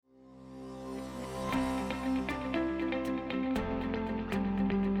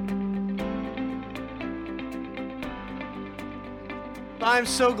I'm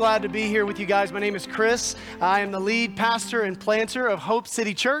so glad to be here with you guys. My name is Chris. I am the lead pastor and planter of Hope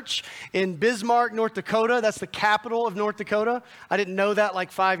City Church in Bismarck, North Dakota. That's the capital of North Dakota. I didn't know that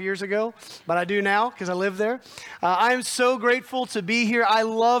like 5 years ago, but I do now because I live there. I am so grateful to be here. I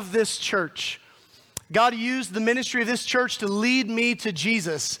love this church. God used the ministry of this church to lead me to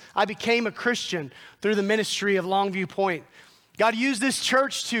Jesus. I became a Christian through the ministry of Longview Point. God used this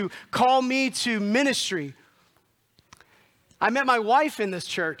church to call me to ministry. I met my wife in this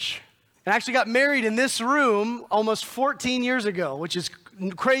church and actually got married in this room almost 14 years ago, which is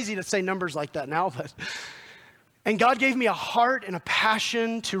crazy to say numbers like that now. And God gave me a heart and a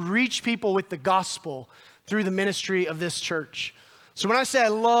passion to reach people with the gospel through the ministry of this church. So when I say I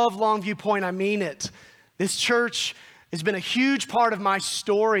love Longview Point, I mean it. This church has been a huge part of my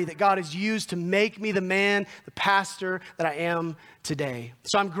story that God has used to make me the man, the pastor that I am today.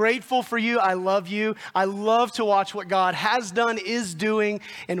 So I'm grateful for you. I love you. I love to watch what God has done, is doing,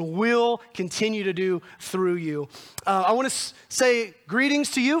 and will continue to do through you. I want to say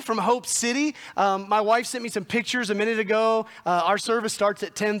greetings to you from Hope City. My wife sent me some pictures a minute ago. Our service starts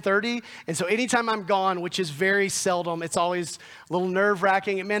at 10:30, and so anytime I'm gone, which is very seldom, it's always a little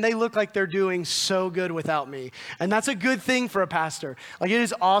nerve-wracking. And man, they look like they're doing so good without me, and that's a good thing for a pastor. Like, it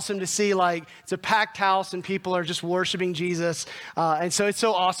is awesome to see, like, it's a packed house and people are just worshiping Jesus. And so it's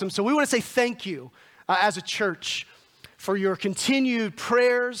so awesome. So we want to say thank you as a church for your continued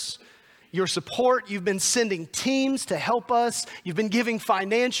prayers, your support. You've been sending teams to help us. You've been giving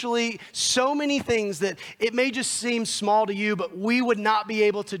financially. So many things that it may just seem small to you, but we would not be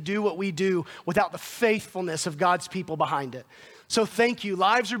able to do what we do without the faithfulness of God's people behind it. So thank you.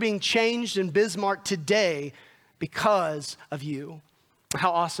 Lives are being changed in Bismarck today because of you.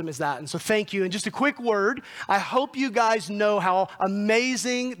 How awesome is that? And so thank you. And just a quick word, I hope you guys know how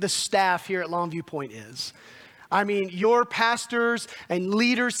amazing the staff here at Longview Point is. I mean, your pastors and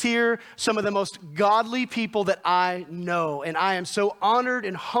leaders here, some of the most godly people that I know. And I am so honored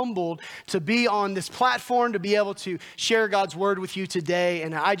and humbled to be on this platform, to be able to share God's word with you today.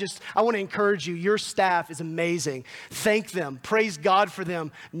 And I want to encourage you. Your staff is amazing. Thank them. Praise God for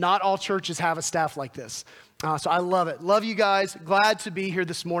them. Not all churches have a staff like this. So I love it. Love you guys. Glad to be here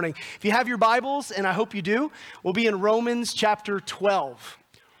this morning. If you have your Bibles, and I hope you do, we'll be in Romans chapter 12.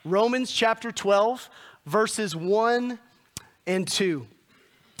 Romans chapter 12, verses 1 and 2.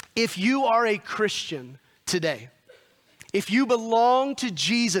 If you are a Christian today, if you belong to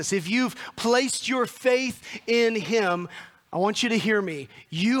Jesus, if you've placed your faith in him, I want you to hear me.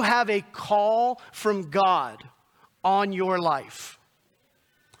 You have a call from God on your life.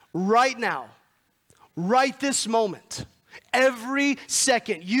 Right now. Right this moment, every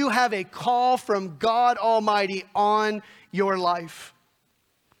second, you have a call from God Almighty on your life.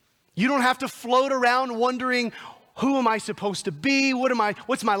 You don't have to float around wondering, who am I supposed to be?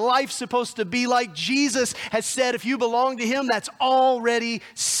 What's my life supposed to be like? Jesus has said, if you belong to him, that's already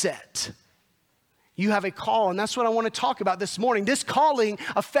set. You have a call, and that's what I want to talk about this morning. This calling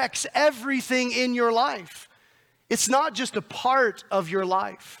affects everything in your life. It's not just a part of your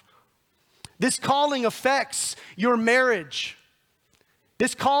life. This calling affects your marriage.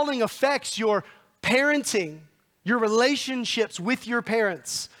 This calling affects your parenting, your relationships with your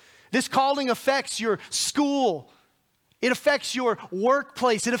parents. This calling affects your school. It affects your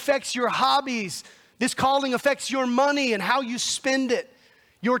workplace. It affects your hobbies. This calling affects your money and how you spend it,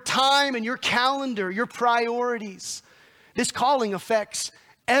 your time and your calendar, your priorities. This calling affects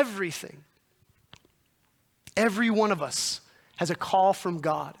everything. Every one of us has a call from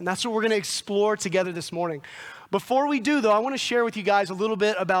God. And that's what we're going to explore together this morning. Before we do, though, I want to share with you guys a little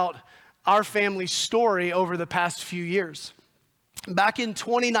bit about our family's story over the past few years. Back in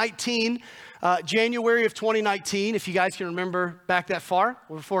 2019, January of 2019, if you guys can remember back that far,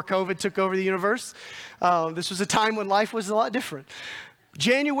 before COVID took over the universe, this was a time when life was a lot different.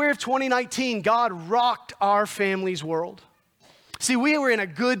 January of 2019, God rocked our family's world. See, we were in a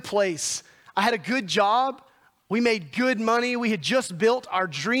good place. I had a good job. We made good money. We had just built our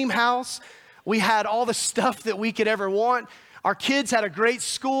dream house. We had all the stuff that we could ever want. Our kids had a great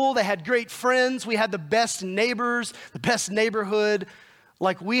school. They had great friends. We had the best neighbors, the best neighborhood.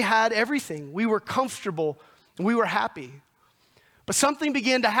 Like, we had everything. We were comfortable and we were happy. But something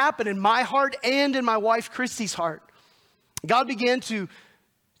began to happen in my heart and in my wife Christy's heart. God began to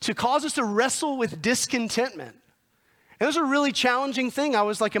cause us to wrestle with discontentment. And it was a really challenging thing. I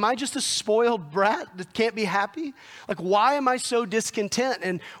was like, am I just a spoiled brat that can't be happy? Like, why am I so discontent?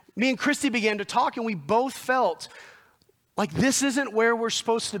 And me and Christy began to talk, and we both felt like this isn't where we're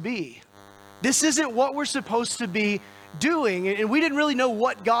supposed to be. This isn't what we're supposed to be doing. And we didn't really know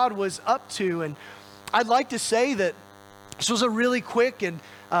what God was up to. And I'd like to say that This was a really quick and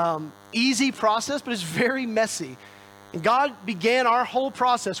easy process, but it's very messy. And God began our whole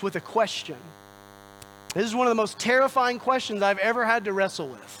process with a question. This is one of the most terrifying questions I've ever had to wrestle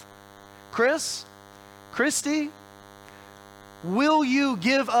with. Christy, will you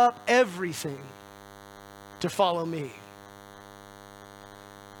give up everything to follow me?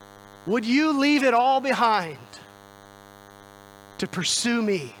 Would you leave it all behind to pursue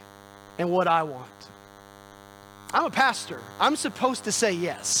me and what I want? I'm a pastor. I'm supposed to say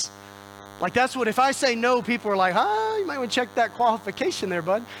yes. Like that's what, if I say no, people are like, you might want to check that qualification there,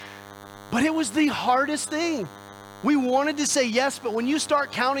 bud. But it was the hardest thing. We wanted to say yes, but when you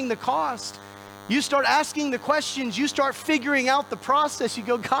start counting the cost, you start asking the questions, you start figuring out the process, you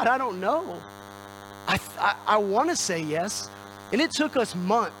go, God, I don't know. I want to say yes. And it took us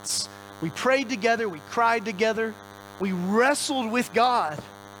months. We prayed together, we cried together, we wrestled with God.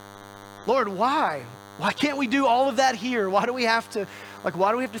 Lord, why? Why can't we do all of that here? Why do we have to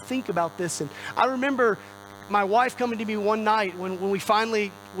think about this? And I remember my wife coming to me one night when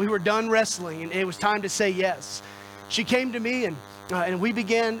we were done wrestling and it was time to say yes. She came to me and we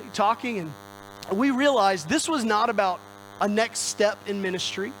began talking, and we realized this was not about a next step in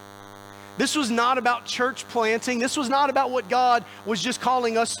ministry. This was not about church planting. This was not about what God was just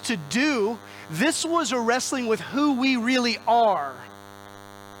calling us to do. This was a wrestling with who we really are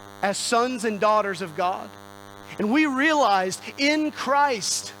as sons and daughters of God. And we realized in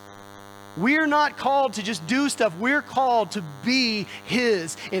Christ, we're not called to just do stuff. We're called to be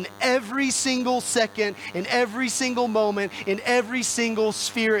His in every single second, in every single moment, in every single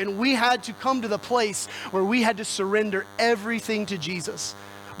sphere. And we had to come to the place where we had to surrender everything to Jesus.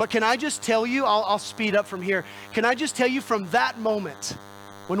 But can I just tell you, I'll speed up from here. Can I just tell you from that moment,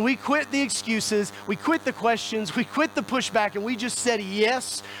 when we quit the excuses, we quit the questions, we quit the pushback, and we just said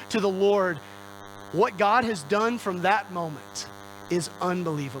yes to the Lord, what God has done from that moment is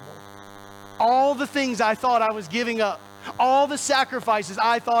unbelievable. All the things I thought I was giving up, all the sacrifices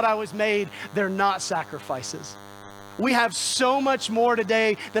I thought I was made, they're not sacrifices. We have so much more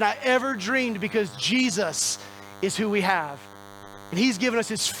today than I ever dreamed because Jesus is who we have. And He's given us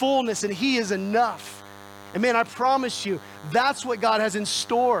His fullness, and He is enough. And man, I promise you, that's what God has in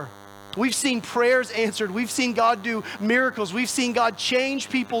store. We've seen prayers answered. We've seen God do miracles. We've seen God change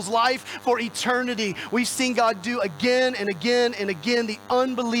people's life for eternity. We've seen God do again and again and again the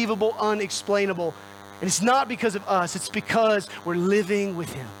unbelievable, unexplainable. And it's not because of us. It's because we're living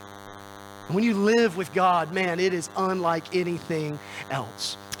with Him. And when you live with God, man, it is unlike anything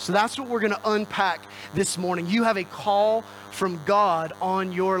else. So that's what we're going to unpack this morning. You have a call from God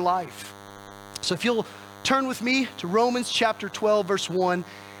on your life. So if you'll turn with me to Romans chapter 12, verse 1.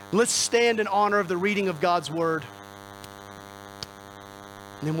 Let's stand in honor of the reading of God's word.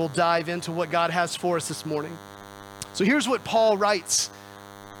 And then we'll dive into what God has for us this morning. So here's what Paul writes.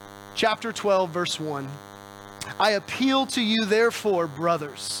 Chapter 12, verse 1. I appeal to you, therefore,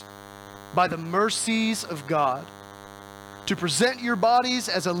 brothers, by the mercies of God, to present your bodies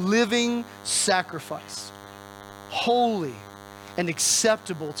as a living sacrifice, holy and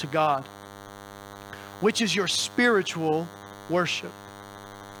acceptable to God, which is your spiritual worship.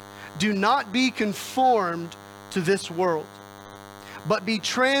 Do not be conformed to this world, but be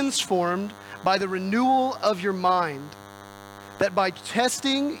transformed by the renewal of your mind, that by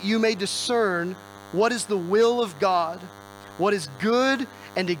testing you may discern what is the will of God, what is good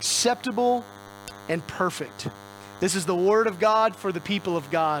and acceptable and perfect. This is the word of God for the people of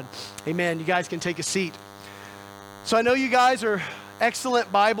God. Amen. You guys can take a seat. So I know you guys are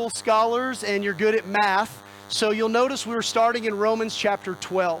excellent Bible scholars and you're good at math. So you'll notice we're starting in Romans chapter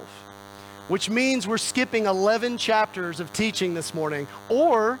 12, which means we're skipping 11 chapters of teaching this morning.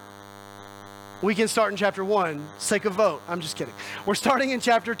 Or we can start in chapter 1, sake of vote. I'm just kidding. We're starting in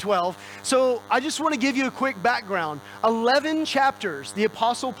chapter 12. So I just want to give you a quick background. 11 chapters, the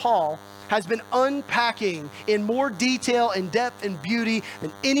Apostle Paul has been unpacking in more detail and depth and beauty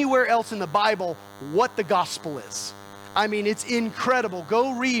than anywhere else in the Bible what the gospel is. I mean, it's incredible.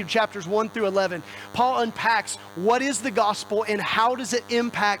 Go read chapters 1 through 11. Paul unpacks what is the gospel and how does it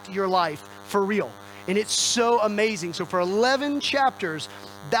impact your life for real. And it's so amazing. So for 11 chapters,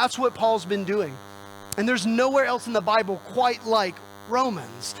 that's what Paul's been doing. And there's nowhere else in the Bible quite like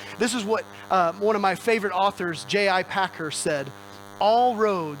Romans. This is what one of my favorite authors, J.I. Packer, said. All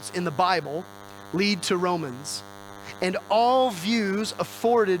roads in the Bible lead to Romans, and all views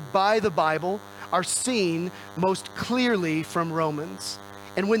afforded by the Bible are seen most clearly from Romans.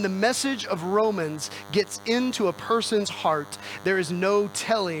 And when the message of Romans gets into a person's heart, there is no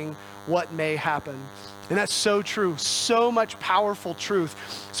telling what may happen. And that's so true, so much powerful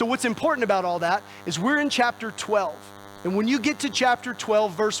truth. So what's important about all that is we're in chapter 12. And when you get to chapter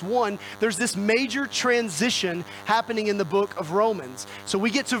 12, verse 1, there's this major transition happening in the book of Romans. So we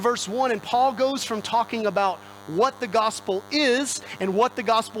get to verse 1, and Paul goes from talking about what the gospel is and what the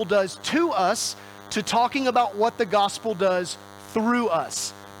gospel does to us to talking about what the gospel does through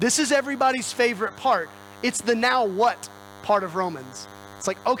us. This is everybody's favorite part. It's the now what part of Romans. It's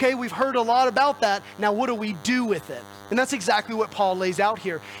like, okay, we've heard a lot about that. Now what do we do with it? And that's exactly what Paul lays out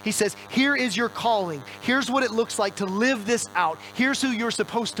here. He says, here is your calling. Here's what it looks like to live this out. Here's who you're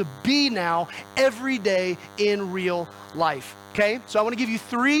supposed to be now every day in real life. Okay? So I want to give you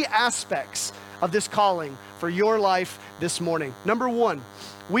 3 aspects of this calling for your life this morning. Number 1,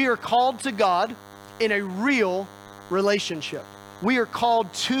 we are called to God in a real relationship. We are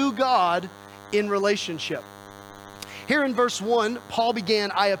called to God in relationship. Here in verse 1, Paul began,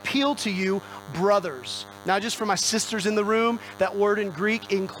 I appeal to you, brothers. Now, just for my sisters in the room, that word in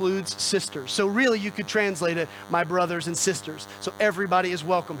Greek includes sisters. So really, you could translate it, my brothers and sisters. So everybody is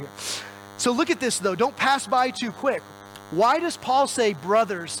welcome here. So look at this, though. Don't pass by too quick. Why does Paul say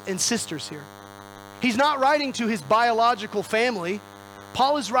brothers and sisters here? He's not writing to his biological family.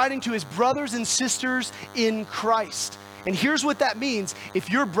 Paul is writing to his brothers and sisters in Christ. And here's what that means.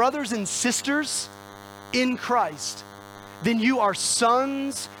 If you're brothers and sisters in Christ, then you are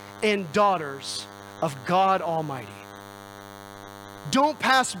sons and daughters of God Almighty. Don't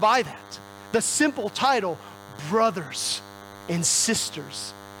pass by that. The simple title, Brothers and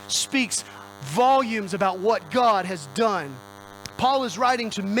Sisters, speaks volumes about what God has done. Paul is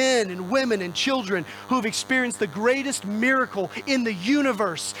writing to men and women and children who have experienced the greatest miracle in the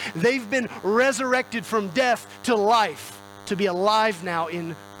universe. They've been resurrected from death to life, to be alive now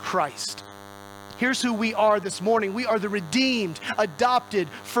in Christ. Here's who we are this morning. We are the redeemed, adopted,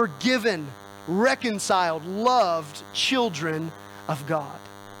 forgiven, reconciled, loved children of God.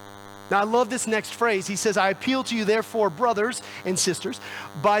 Now, I love this next phrase. He says, I appeal to you, therefore, brothers and sisters,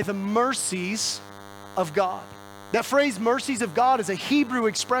 by the mercies of God. That phrase, mercies of God, is a Hebrew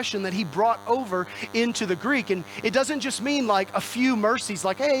expression that he brought over into the Greek. And it doesn't just mean like a few mercies,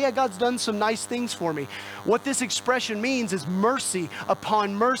 like, hey, yeah, God's done some nice things for me. What this expression means is mercy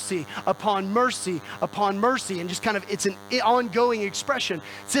upon mercy upon mercy upon mercy. And just kind of, it's an ongoing expression.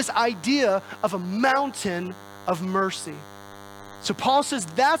 It's this idea of a mountain of mercy. So Paul says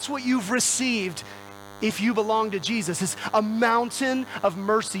that's what you've received if you belong to Jesus. It's a mountain of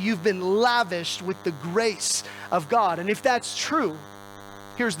mercy. You've been lavished with the grace of God. And if that's true,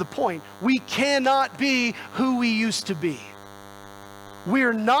 here's the point. We cannot be who we used to be.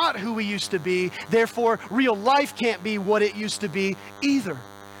 We're not who we used to be. Therefore, real life can't be what it used to be either.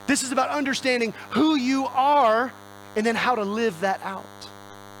 This is about understanding who you are and then how to live that out.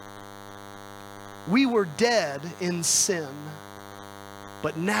 We were dead in sin,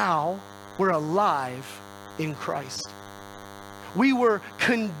 but now we're alive in Christ. We were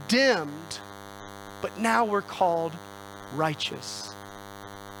condemned, but now we're called righteous.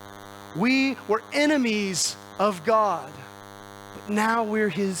 We were enemies of God, but now we're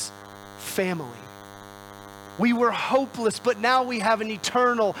his family. We were hopeless, but now we have an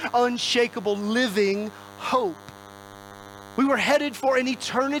eternal, unshakable, living hope. We were headed for an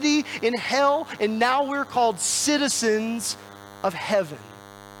eternity in hell, and now we're called citizens of heaven.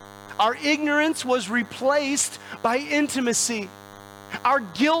 Our ignorance was replaced by intimacy. Our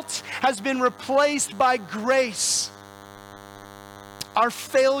guilt has been replaced by grace. Our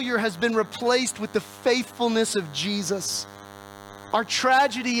failure has been replaced with the faithfulness of Jesus. Our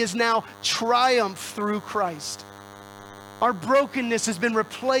tragedy is now triumph through Christ. Our brokenness has been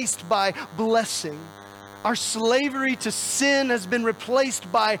replaced by blessing. Our slavery to sin has been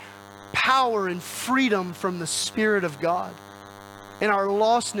replaced by power and freedom from the Spirit of God. And our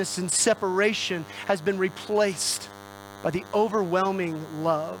lostness and separation has been replaced by the overwhelming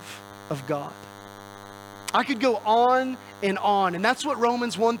love of God. I could go on, and that's what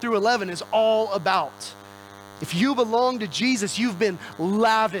Romans 1 through 11 is all about. If you belong to Jesus, you've been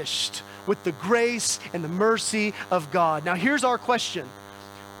lavished with the grace and the mercy of God. Now here's our question.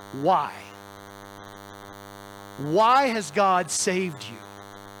 Why? Why has God saved you?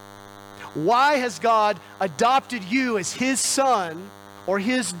 Why has God adopted you as his son or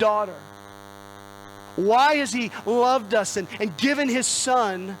his daughter? Why has he loved us and given his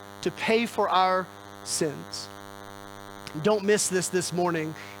son to pay for our sins? Don't miss this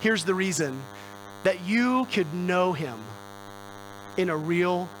morning. Here's the reason: that you could know him in a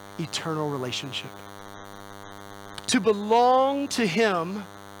real eternal relationship. To belong to him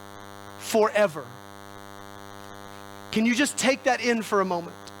forever. Can you just take that in for a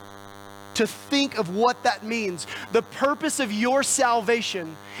moment? to think of what that means. The purpose of your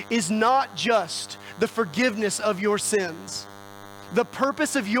salvation is not just the forgiveness of your sins. The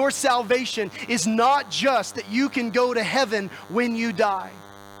purpose of your salvation is not just that you can go to heaven when you die.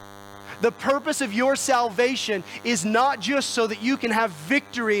 The purpose of your salvation is not just so that you can have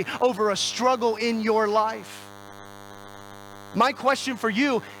victory over a struggle in your life. My question for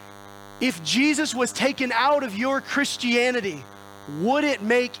you, if Jesus was taken out of your Christianity, would it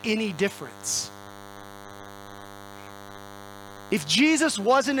make any difference? If Jesus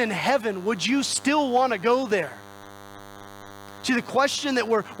wasn't in heaven, would you still want to go there? See, the question that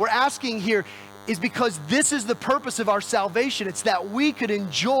we're asking here is because this is the purpose of our salvation. It's that we could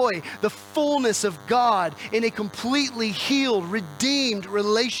enjoy the fullness of God in a completely healed, redeemed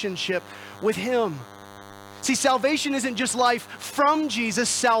relationship with Him. See, salvation isn't just life from Jesus.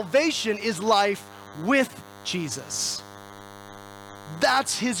 Salvation is life with Jesus.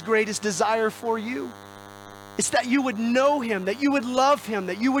 That's His greatest desire for you. It's that you would know Him, that you would love Him,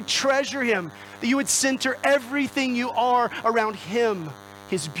 that you would treasure Him, that you would center everything you are around Him,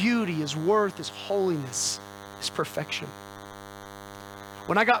 His beauty, His worth, His holiness, His perfection.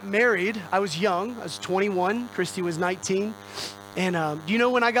 When I got married, I was young. I was 21. Christy was 19. And do you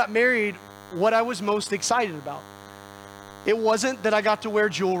know when I got married, what I was most excited about? It wasn't that I got to wear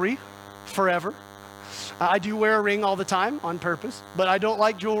jewelry forever. I do wear a ring all the time on purpose, but I don't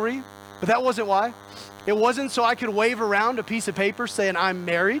like jewelry. But that wasn't why. It wasn't so I could wave around a piece of paper saying I'm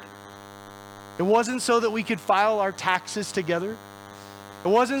married. It wasn't so that we could file our taxes together. It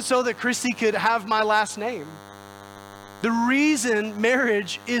wasn't so that Christy could have my last name. The reason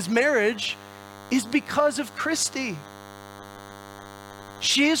marriage is because of Christy.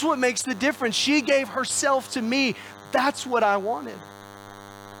 She is what makes the difference. She gave herself to me. That's what I wanted.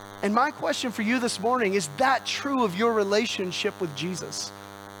 And my question for you this morning, is that true of your relationship with Jesus?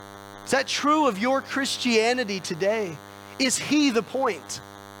 Is that true of your Christianity today? Is He the point?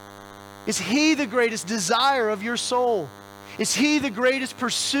 Is He the greatest desire of your soul? Is He the greatest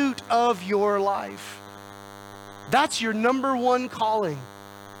pursuit of your life? That's your number one calling.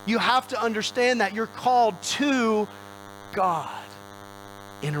 You have to understand that you're called to God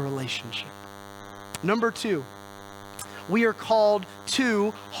in a relationship. Number two, we are called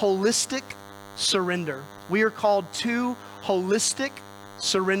to holistic surrender. We are called to holistic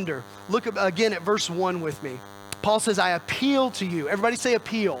surrender. Look again at verse 1 with me. Paul says, I appeal to you. Everybody say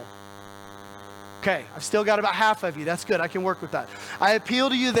appeal. Okay, I've still got about half of you. That's good. I can work with that. I appeal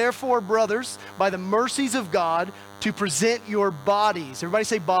to you, therefore, brothers, by the mercies of God, to present your bodies. Everybody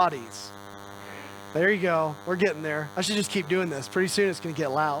say bodies. There you go. We're getting there. I should just keep doing this. Pretty soon it's going to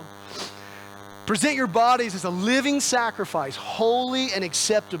get loud. Present your bodies as a living sacrifice, holy and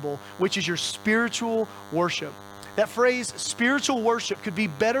acceptable, which is your spiritual worship. That phrase, spiritual worship, could be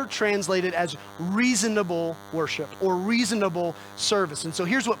better translated as reasonable worship or reasonable service. And so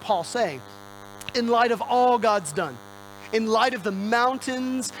here's what Paul's saying. In light of all God's done, in light of the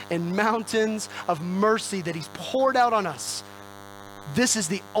mountains and mountains of mercy that He's poured out on us, this is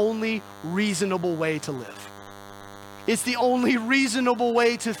the only reasonable way to live. It's the only reasonable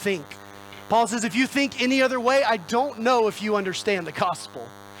way to think. Paul says, if you think any other way, I don't know if you understand the gospel.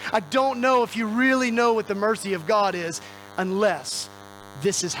 I don't know if you really know what the mercy of God is unless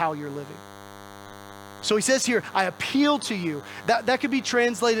this is how you're living. So he says here, I appeal to you. That could be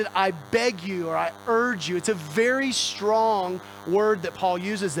translated, I beg you, or I urge you. It's a very strong word that Paul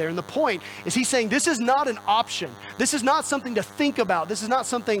uses there. And the point is he's saying this is not an option. This is not something to think about. This is not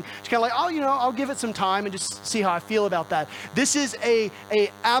something to kind of like, I'll give it some time and just see how I feel about that. This is a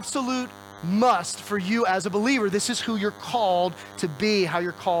absolute must for you as a believer. This is who you're called to be, how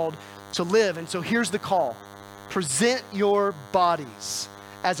you're called to live. And so here's the call. Present your bodies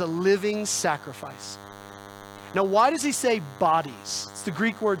as a living sacrifice. Now, why does he say bodies? It's the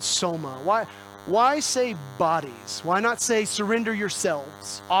Greek word soma. Why say bodies? Why not say surrender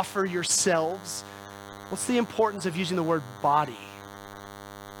yourselves, offer yourselves? What's the importance of using the word body?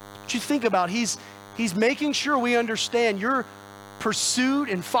 What you think about, he's making sure we understand your pursuit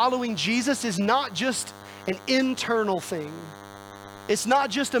and following Jesus is not just an internal thing. It's not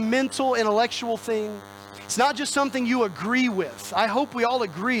just a mental, intellectual thing. It's not just something you agree with. I hope we all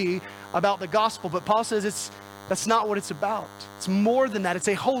agree about the gospel, but Paul says that's not what it's about. It's more than that. It's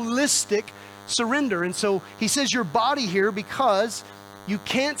a holistic surrender. And so he says your body here because you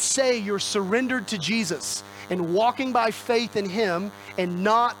can't say you're surrendered to Jesus and walking by faith in Him and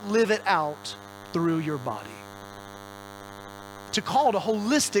not live it out through your body. It's a call to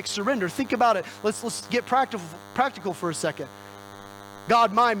holistic surrender. Think about it. Let's get practical for a second.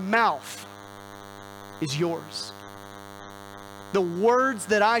 God, my mouth is yours. The words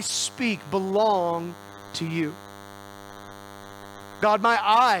that I speak belong to you. God, my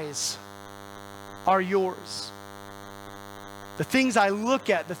eyes are yours. The things I look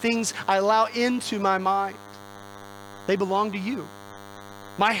at, the things I allow into my mind, they belong to you.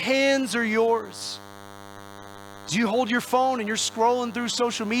 My hands are yours. As you hold your phone and you're scrolling through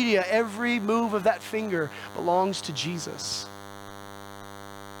social media, every move of that finger belongs to Jesus.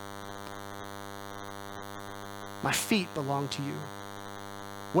 My feet belong to you.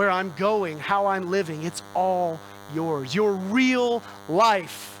 Where I'm going, how I'm living, it's all yours. Your real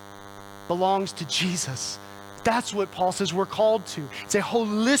life belongs to Jesus. That's what Paul says we're called to. It's a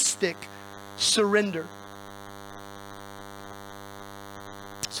holistic surrender.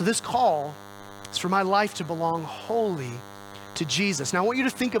 So this call is for my life to belong wholly to Jesus. Now I want you to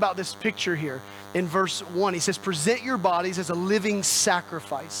think about this picture here in verse 1. He says, present your bodies as a living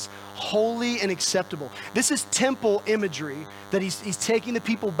sacrifice, holy and acceptable. This is temple imagery that he's taking the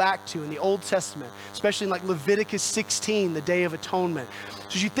people back to in the Old Testament, especially in like Leviticus 16, the Day of Atonement.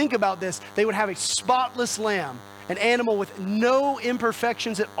 So as you think about this, they would have a spotless lamb, an animal with no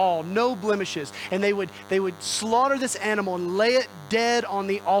imperfections at all, no blemishes. And they would slaughter this animal and lay it dead on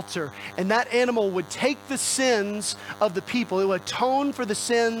the altar. And that animal would take the sins of the people. It would atone for the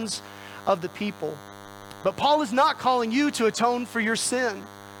sins of the people. But Paul is not calling you to atone for your sin.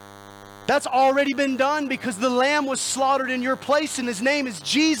 That's already been done because the lamb was slaughtered in your place and his name is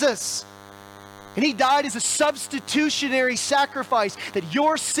Jesus. And he died as a substitutionary sacrifice that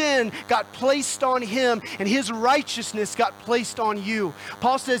your sin got placed on him and his righteousness got placed on you.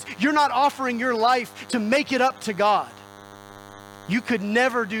 Paul says, you're not offering your life to make it up to God. You could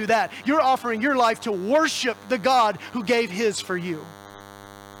never do that. You're offering your life to worship the God who gave his for you.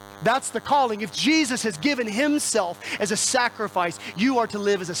 That's the calling. If Jesus has given himself as a sacrifice, you are to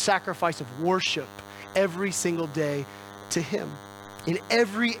live as a sacrifice of worship every single day to him. In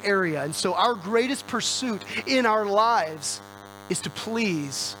every area. And so our greatest pursuit in our lives is to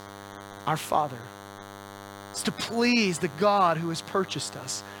please our Father. It's to please the God who has purchased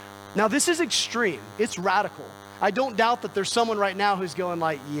us. Now this is extreme. It's radical. I don't doubt that there's someone right now who's going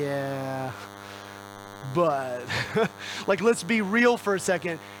like, yeah, but like, let's be real for a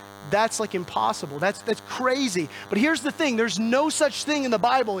second. That's like impossible. That's crazy. But here's the thing. There's no such thing in the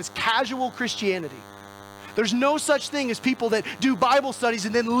Bible as casual Christianity. There's no such thing as people that do Bible studies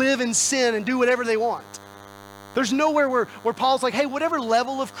and then live in sin and do whatever they want. There's nowhere where Paul's like, hey, whatever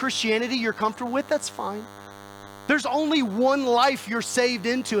level of Christianity you're comfortable with, that's fine. There's only one life you're saved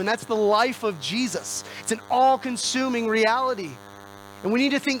into, and that's the life of Jesus. It's an all-consuming reality. And we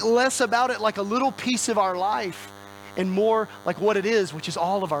need to think less about it like a little piece of our life and more like what it is, which is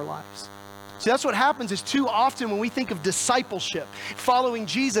all of our lives. See, that's what happens is too often when we think of discipleship, following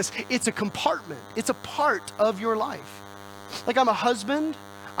Jesus, it's a compartment. It's a part of your life. Like I'm a husband,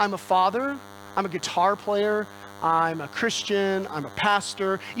 I'm a father, I'm a guitar player, I'm a Christian, I'm a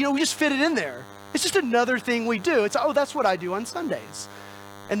pastor. You know, we just fit it in there. It's just another thing we do. It's, oh, that's what I do on Sundays.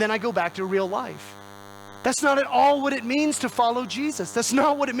 And then I go back to real life. That's not at all what it means to follow Jesus. That's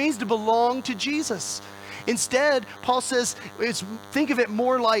not what it means to belong to Jesus. Instead, Paul says, think of it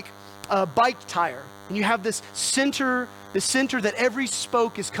more like a bike tire, and you have this center that every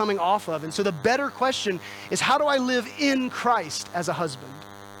spoke is coming off of. And so the better question is, how do I live in Christ as a husband?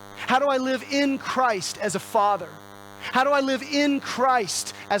 How do I live in Christ as a father? How do I live in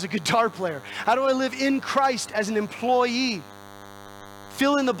Christ as a guitar player? How do I live in Christ as an employee?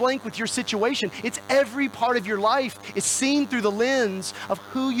 Fill in the blank with your situation. It's every part of your life is seen through the lens of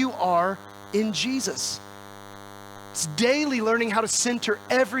who you are in Jesus. It's daily learning how to center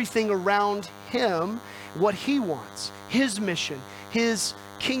everything around him, what he wants, his mission, his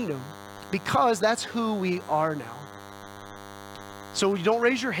kingdom, because that's who we are now. So you don't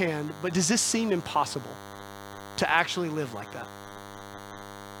raise your hand, but does this seem impossible to actually live like that?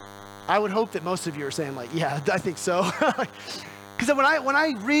 I would hope that most of you are saying like, yeah, I think so. Because when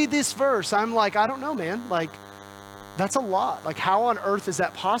I read this verse, I'm like, I don't know, man. Like, that's a lot. Like, how on earth is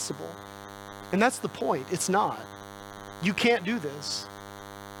that possible? And that's the point. It's not. You can't do this.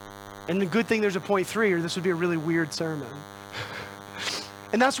 And the good thing there's a point 3, or this would be a really weird sermon.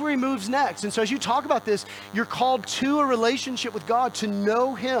 And that's where he moves next. And so as you talk about this, you're called to a relationship with God, to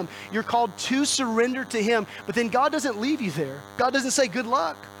know him. You're called to surrender to him. But then God doesn't leave you there. God doesn't say, good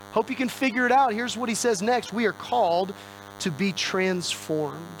luck. Hope you can figure it out. Here's what he says next. We are called to be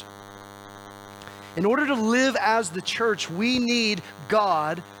transformed. In order to live as the church, we need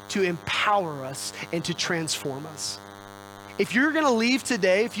God to empower us and to transform us. If you're gonna leave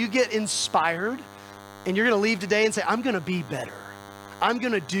today, if you get inspired and you're gonna leave today and say, I'm gonna be better, I'm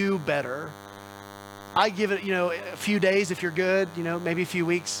gonna do better, I give it, a few days if you're good, maybe a few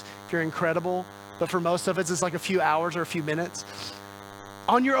weeks if you're incredible. But for most of us, it's like a few hours or a few minutes.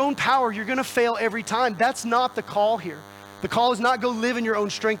 On your own power, you're gonna fail every time. That's not the call here. The call is not go live in your own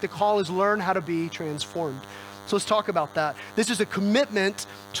strength. The call is learn how to be transformed. So let's talk about that. This is a commitment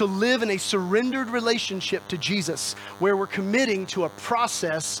to live in a surrendered relationship to Jesus, where we're committing to a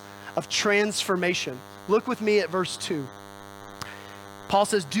process of transformation. Look with me at verse 2. Paul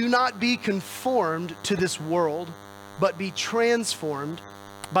says, do not be conformed to this world, but be transformed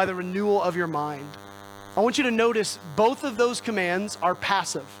by the renewal of your mind. I want you to notice both of those commands are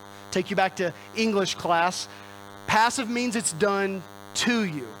passive. Take you back to English class. Passive means it's done to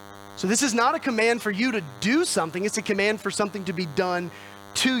you. So this is not a command for you to do something. It's a command for something to be done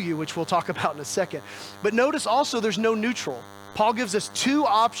to you, which we'll talk about in a second. But notice also there's no neutral. Paul gives us two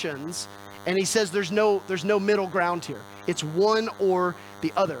options, and he says there's no middle ground here. It's one or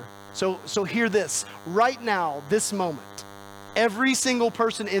the other. So hear this. Right now, this moment, every single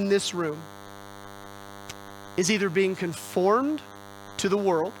person in this room is either being conformed to the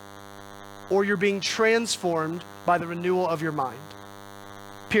world or you're being transformed by the renewal of your mind.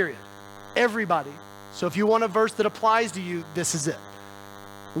 Period. Everybody. So if you want a verse that applies to you, this is it.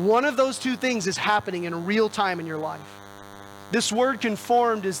 One of those two things is happening in real time in your life. This word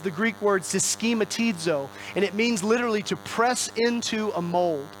conformed is the Greek word syschematizo, and it means literally to press into a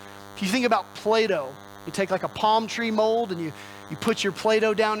mold. If you think about Play-Doh, you take like a palm tree mold and you put your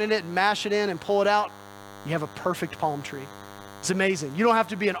Play-Doh down in it and mash it in and pull it out, you have a perfect palm tree. It's amazing. You don't have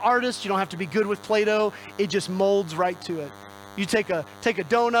to be an artist, you don't have to be good with Play-Doh, it just molds right to it. You take a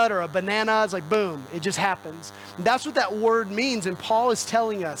donut or a banana, it's like boom, it just happens. And that's what that word means, and Paul is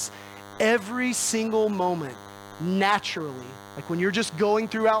telling us every single moment, naturally, like when you're just going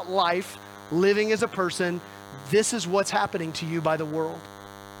throughout life, living as a person, this is what's happening to you by the world.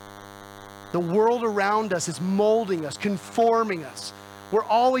 The world around us is molding us, conforming us. We're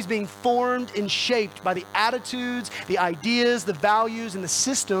always being formed and shaped by the attitudes, the ideas, the values, and the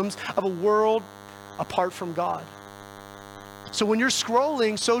systems of a world apart from God. So when you're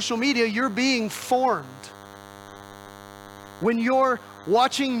scrolling social media, you're being formed. When you're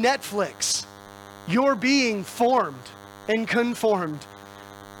watching Netflix, you're being formed and conformed.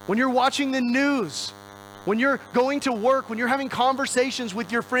 When you're watching the news, when you're going to work, when you're having conversations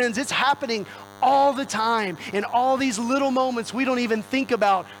with your friends, it's happening all the time. In all these little moments we don't even think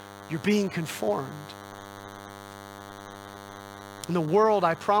about, you're being conformed. And the world,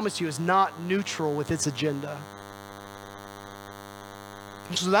 I promise you, is not neutral with its agenda.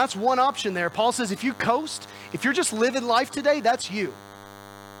 So that's one option there. Paul says if you coast, if you're just living life today, that's you.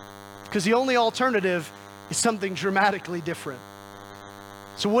 Because the only alternative is something dramatically different.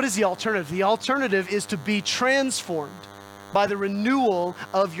 So what is the alternative? The alternative is to be transformed by the renewal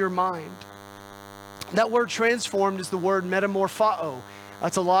of your mind. That word transformed is the word metamorphao.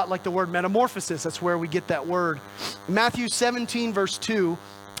 That's a lot like the word metamorphosis. That's where we get that word. In Matthew 17, verse 2,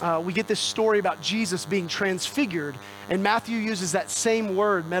 we get this story about Jesus being transfigured. And Matthew uses that same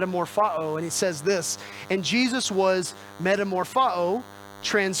word, metamorphao, and he says this, and Jesus was metamorphao,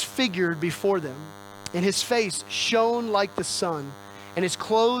 transfigured before them, and his face shone like the sun, and his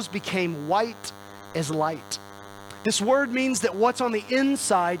clothes became white as light. This word means that what's on the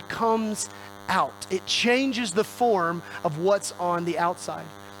inside comes out. It changes the form of what's on the outside.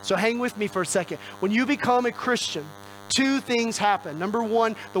 So hang with me for a second. When you become a Christian, two things happen. Number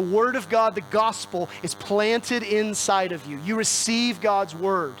one, the word of God, the gospel, is planted inside of you. You receive God's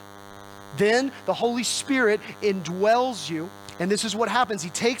word. Then the Holy Spirit indwells you. And this is what happens. He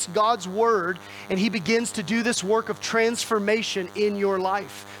takes God's word and he begins to do this work of transformation in your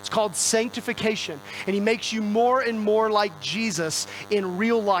life. It's called sanctification. And he makes you more and more like Jesus in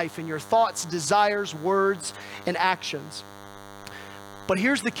real life, in your thoughts, desires, words, and actions. But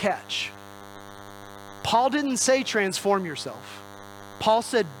here's the catch. Paul didn't say transform yourself. Paul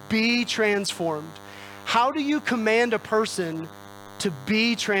said be transformed. How do you command a person to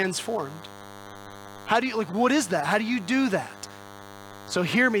be transformed? What is that? How do you do that? So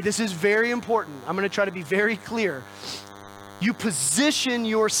hear me, this is very important. I'm going to try to be very clear. You position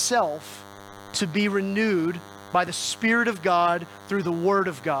yourself to be renewed by the Spirit of God through the Word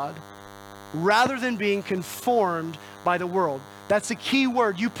of God, rather than being conformed by the world. That's a key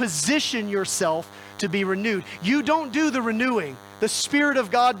word. You position yourself to be renewed. You don't do the renewing. The Spirit of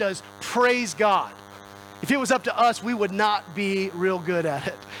God does. Praise God. If it was up to us, we would not be real good at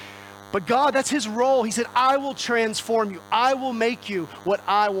it. But God, that's his role. He said, I will transform you. I will make you what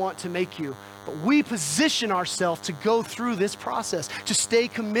I want to make you. But we position ourselves to go through this process, to stay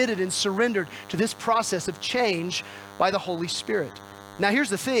committed and surrendered to this process of change by the Holy Spirit. Now here's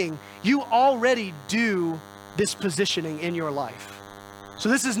the thing, you already do this positioning in your life. So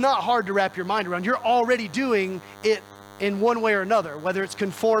this is not hard to wrap your mind around. You're already doing it in one way or another, whether it's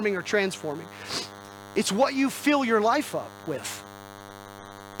conforming or transforming. It's what you fill your life up with.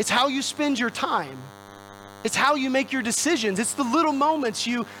 It's how you spend your time. It's how you make your decisions. It's the little moments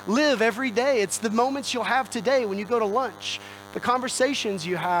you live every day. It's the moments you'll have today when you go to lunch, the conversations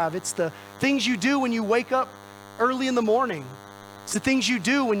you have. It's the things you do when you wake up early in the morning. It's the things you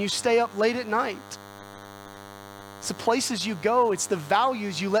do when you stay up late at night. It's the places you go. It's the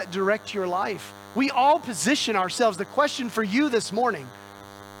values you let direct your life. We all position ourselves. The question for you this morning,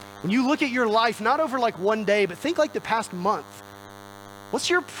 when you look at your life, not over like one day, but think like the past month. What's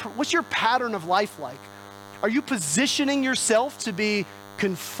your pattern of life like? Are you positioning yourself to be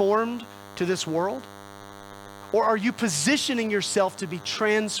conformed to this world? Or are you positioning yourself to be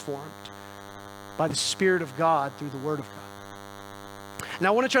transformed by the Spirit of God through the Word of God? Now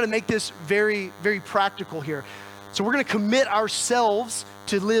I want to try to make this very, very practical here. So we're going to commit ourselves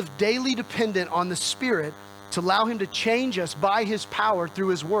to live daily dependent on the Spirit, to allow Him to change us by His power through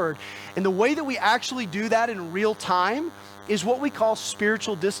His Word. And the way that we actually do that in real time is what we call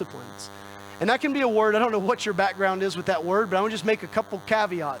spiritual disciplines. And that can be a word, I don't know what your background is with that word, but I'm gonna just make a couple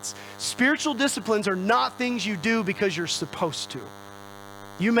caveats. Spiritual disciplines are not things you do because you're supposed to.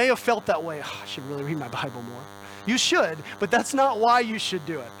 You may have felt that way. Oh, I should really read my Bible more. You should, but that's not why you should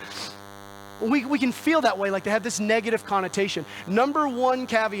do it. We can feel that way, like they have this negative connotation. Number one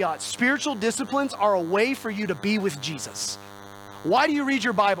caveat, spiritual disciplines are a way for you to be with Jesus. Why do you read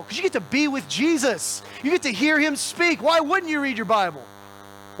your Bible? Because you get to be with Jesus. You get to hear Him speak. Why wouldn't you read your Bible?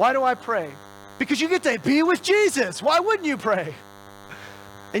 Why do I pray? Because you get to be with Jesus. Why wouldn't you pray?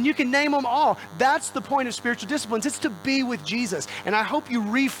 And you can name them all. That's the point of spiritual disciplines. It's to be with Jesus. And I hope you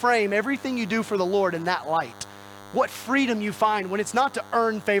reframe everything you do for the Lord in that light. What freedom you find when it's not to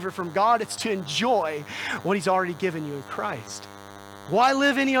earn favor from God, it's to enjoy what He's already given you in Christ. Why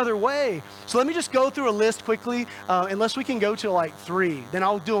live any other way? So let me just go through a list quickly, unless we can go to like 3, then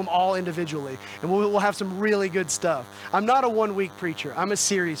I'll do them all individually, and we'll have some really good stuff. I'm not a one-week preacher. I'm a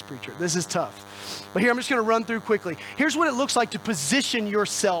series preacher. This is tough. But here, I'm just gonna run through quickly. Here's what it looks like to position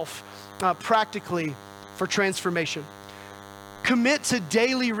yourself practically for transformation. Commit to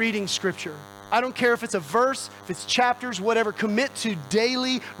daily reading Scripture. I don't care if it's a verse, if it's chapters, whatever. Commit to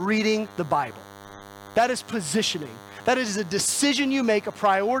daily reading the Bible. That is positioning. That is a decision you make, a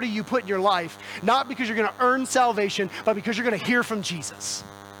priority you put in your life, not because you're gonna earn salvation, but because you're gonna hear from Jesus.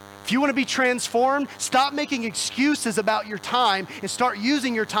 If you wanna be transformed, stop making excuses about your time and start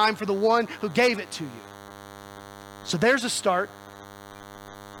using your time for the one who gave it to you. So there's a start.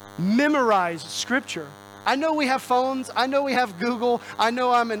 Memorize Scripture. I know we have phones. I know we have Google. I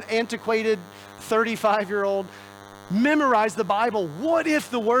know I'm an antiquated 35-year-old. Memorize the Bible. What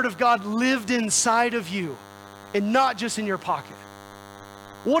if the Word of God lived inside of you and not just in your pocket?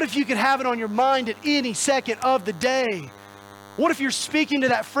 What if you could have it on your mind at any second of the day? What if you're speaking to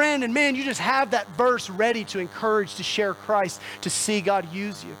that friend and man, you just have that verse ready to encourage, to share Christ, to see God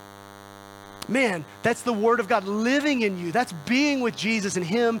use you? Man, that's the Word of God living in you. That's being with Jesus and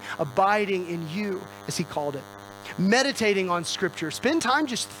Him abiding in you, as He called it. Meditating on Scripture. Spend time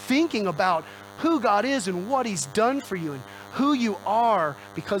just thinking about who God is and what He's done for you and who you are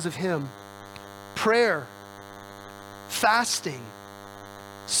because of Him. Prayer, fasting,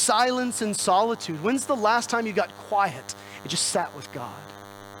 silence and solitude. When's the last time you got quiet and just sat with God?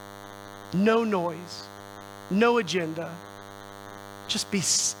 No noise, no agenda. Just be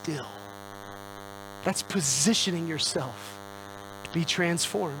still. That's positioning yourself to be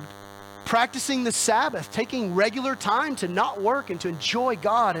transformed. Practicing the Sabbath, taking regular time to not work and to enjoy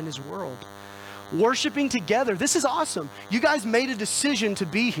God and His world. Worshiping together. This is awesome. You guys made a decision to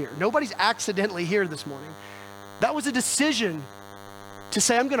be here. Nobody's accidentally here this morning. That was a decision to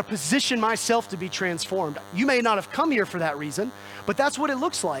say, I'm gonna position myself to be transformed. You may not have come here for that reason, but that's what it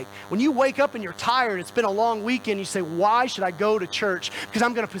looks like. When you wake up and you're tired, it's been a long weekend, you say, why should I go to church? Because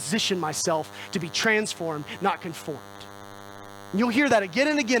I'm gonna position myself to be transformed, not conformed. And you'll hear that again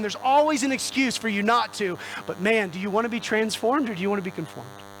and again. There's always an excuse for you not to, but man, do you wanna be transformed or do you wanna be conformed?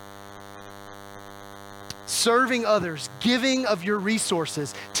 Serving others, giving of your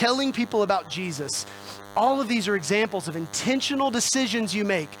resources, telling people about Jesus. All of these are examples of intentional decisions you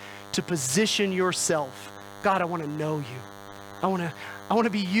make to position yourself. God, I want to know you. I want to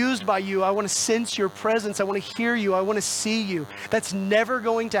be used by you. I want to sense your presence. I want to hear you. I want to see you. That's never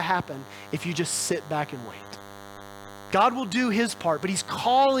going to happen if you just sit back and wait. God will do His part, but He's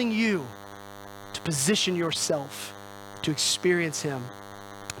calling you to position yourself, to experience Him,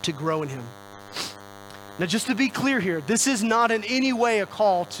 to grow in Him. Now, just to be clear here, this is not in any way a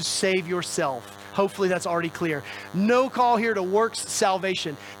call to save yourself. Hopefully that's already clear. No call here to works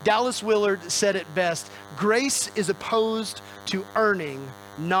salvation. Dallas Willard said it best: grace is opposed to earning,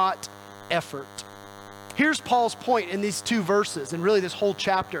 not effort. Here's Paul's point in these two verses, and really this whole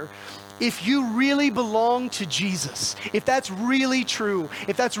chapter. If you really belong to Jesus, if that's really true,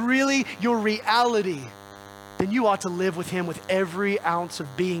 if that's really your reality, then you ought to live with him with every ounce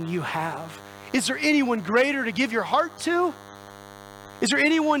of being you have. Is there anyone greater to give your heart to? Is there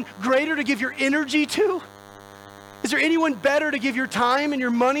anyone greater to give your energy to? Is there anyone better to give your time and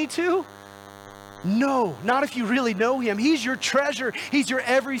your money to? No, not if you really know him. He's your treasure. He's your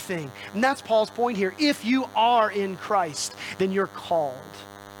everything. And that's Paul's point here. If you are in Christ, then you're called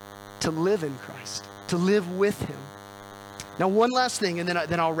to live in Christ, to live with him. Now, one last thing, and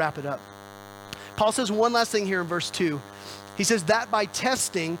then I'll wrap it up. Paul says one last thing here in verse 2. He says that by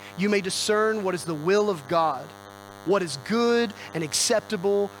testing, you may discern what is the will of God, what is good and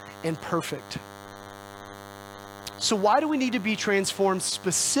acceptable and perfect. So why do we need to be transformed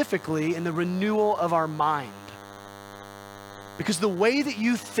specifically in the renewal of our mind? Because the way that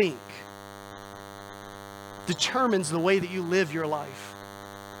you think determines the way that you live your life.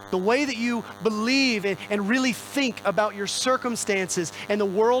 The way that you believe and really think about your circumstances and the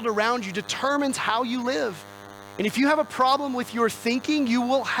world around you determines how you live. And if you have a problem with your thinking, you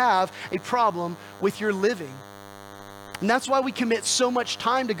will have a problem with your living. And that's why we commit so much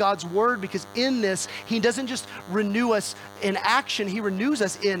time to God's word, because in this, he doesn't just renew us in action, he renews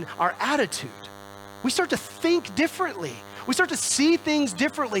us in our attitude. We start to think differently. We start to see things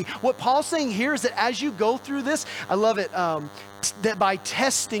differently. What Paul's saying here is that as you go through this, I love it, that by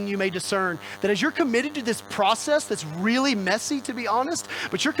testing you may discern, that as you're committed to this process that's really messy, to be honest,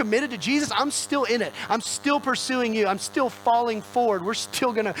 but you're committed to Jesus, I'm still in it. I'm still pursuing you. I'm still falling forward. We're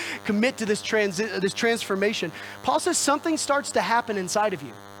still gonna commit to this transformation. Paul says something starts to happen inside of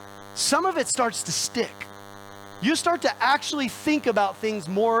you. Some of it starts to stick. You start to actually think about things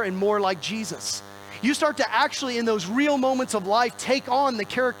more and more like Jesus. You start to actually, in those real moments of life, take on the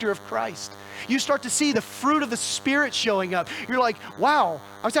character of Christ. You start to see the fruit of the Spirit showing up. You're like, wow,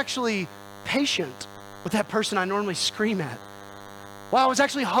 I was actually patient with that person I normally scream at. Wow, I was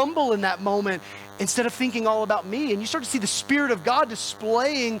actually humble in that moment instead of thinking all about me. And you start to see the Spirit of God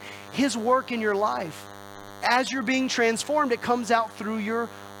displaying his work in your life. As you're being transformed, it comes out through your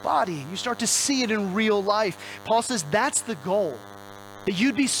body. You start to see it in real life. Paul says that's the goal. That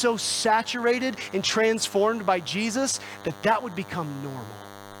you'd be so saturated and transformed by Jesus that would become normal.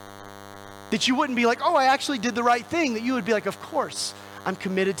 That you wouldn't be like, oh, I actually did the right thing. That you would be like, of course, I'm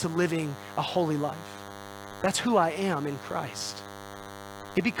committed to living a holy life. That's who I am in Christ.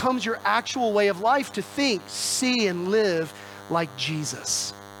 It becomes your actual way of life to think, see, and live like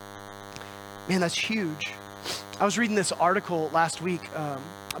Jesus. Man, that's huge. I was reading this article last week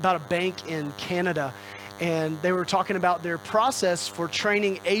about a bank in Canada, and they were talking about their process for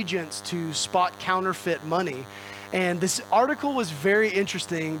training agents to spot counterfeit money. And this article was very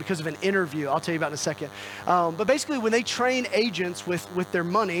interesting because of an interview I'll tell you about in a second. But basically, when they train agents with their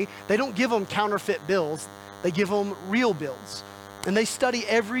money, they don't give them counterfeit bills. They give them real bills. And they study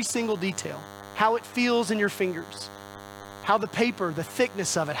every single detail, how it feels in your fingers, how the paper, the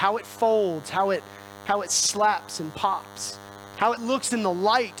thickness of it, how it folds, how it slaps and pops, how it looks in the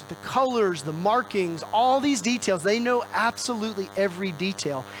light, the colors, the markings, all these details. They know absolutely every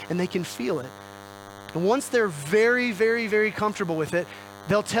detail, and they can feel it. And once they're very, very, very comfortable with it,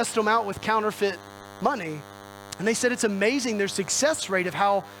 they'll test them out with counterfeit money. And they said it's amazing their success rate of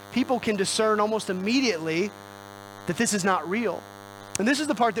how people can discern almost immediately that this is not real. And this is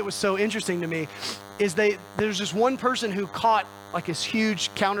the part that was so interesting to me, is there's just one person who caught like this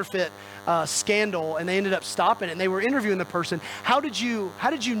huge counterfeit scandal, and they ended up stopping it, and they were interviewing the person. How did you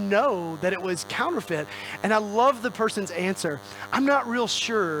know that it was counterfeit? And I love the person's answer. I'm not real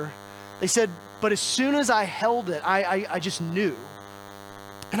sure. They said, but as soon as I held it, I just knew.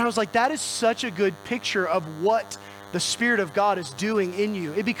 And I was like, that is such a good picture of what the Spirit of God is doing in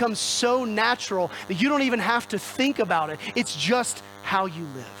you. It becomes so natural that you don't even have to think about it. It's just how you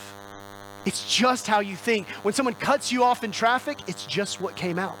live. It's just how you think. When someone cuts you off in traffic, it's just what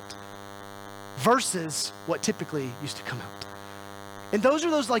came out versus what typically used to come out. And those are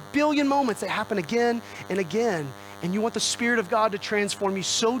those like billion moments that happen again and again. And you want the Spirit of God to transform you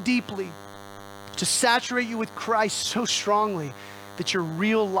so deeply, to saturate you with Christ so strongly that your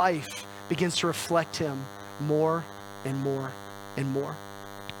real life begins to reflect him more and more and more.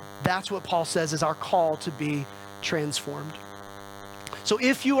 That's what Paul says is our call to be transformed. So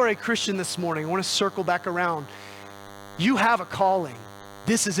if you are a Christian this morning, I want to circle back around. You have a calling.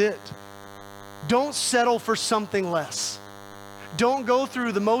 This is it. Don't settle for something less. Don't go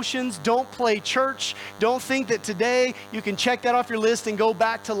through the motions. Don't play church. Don't think that today you can check that off your list and go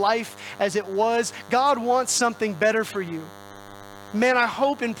back to life as it was. God wants something better for you. Man, I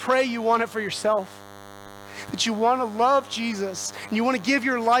hope and pray you want it for yourself. That you want to love Jesus and you want to give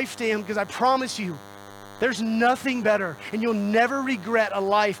your life to him, because I promise you, there's nothing better, and you'll never regret a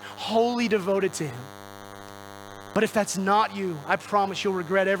life wholly devoted to him. But if that's not you, I promise you'll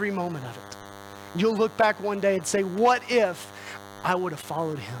regret every moment of it. You'll look back one day and say, what if I would have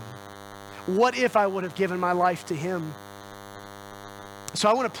followed him? What if I would have given my life to him? So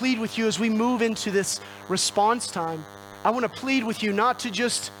I want to plead with you as we move into this response time. I want to plead with you not to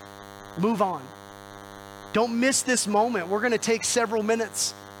just move on. Don't miss this moment. We're going to take several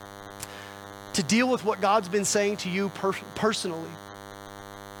minutes to deal with what God's been saying to you personally.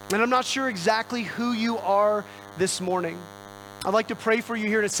 And I'm not sure exactly who you are this morning. I'd like to pray for you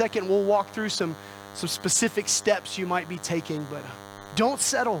here in a second. We'll walk through some specific steps you might be taking, but don't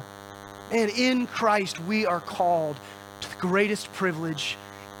settle. And in Christ, we are called to the greatest privilege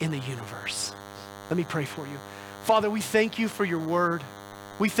in the universe. Let me pray for you. Father, we thank you for your word.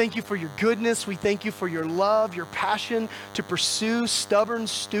 We thank you for your goodness. We thank you for your love, your passion to pursue stubborn,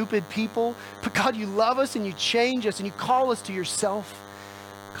 stupid people. But God, you love us and you change us and you call us to yourself.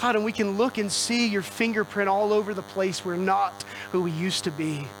 God, and we can look and see your fingerprint all over the place. We're not who we used to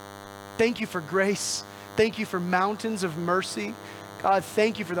be. Thank you for grace. Thank you for mountains of mercy. God,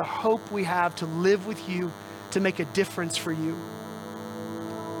 thank you for the hope we have to live with you, to make a difference for you.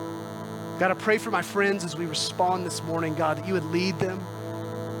 God, I pray for my friends as we respond this morning, God, that you would lead them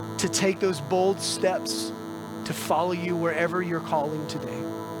to take those bold steps to follow you wherever you're calling today.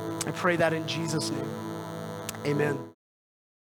 I pray that in Jesus' name. Amen.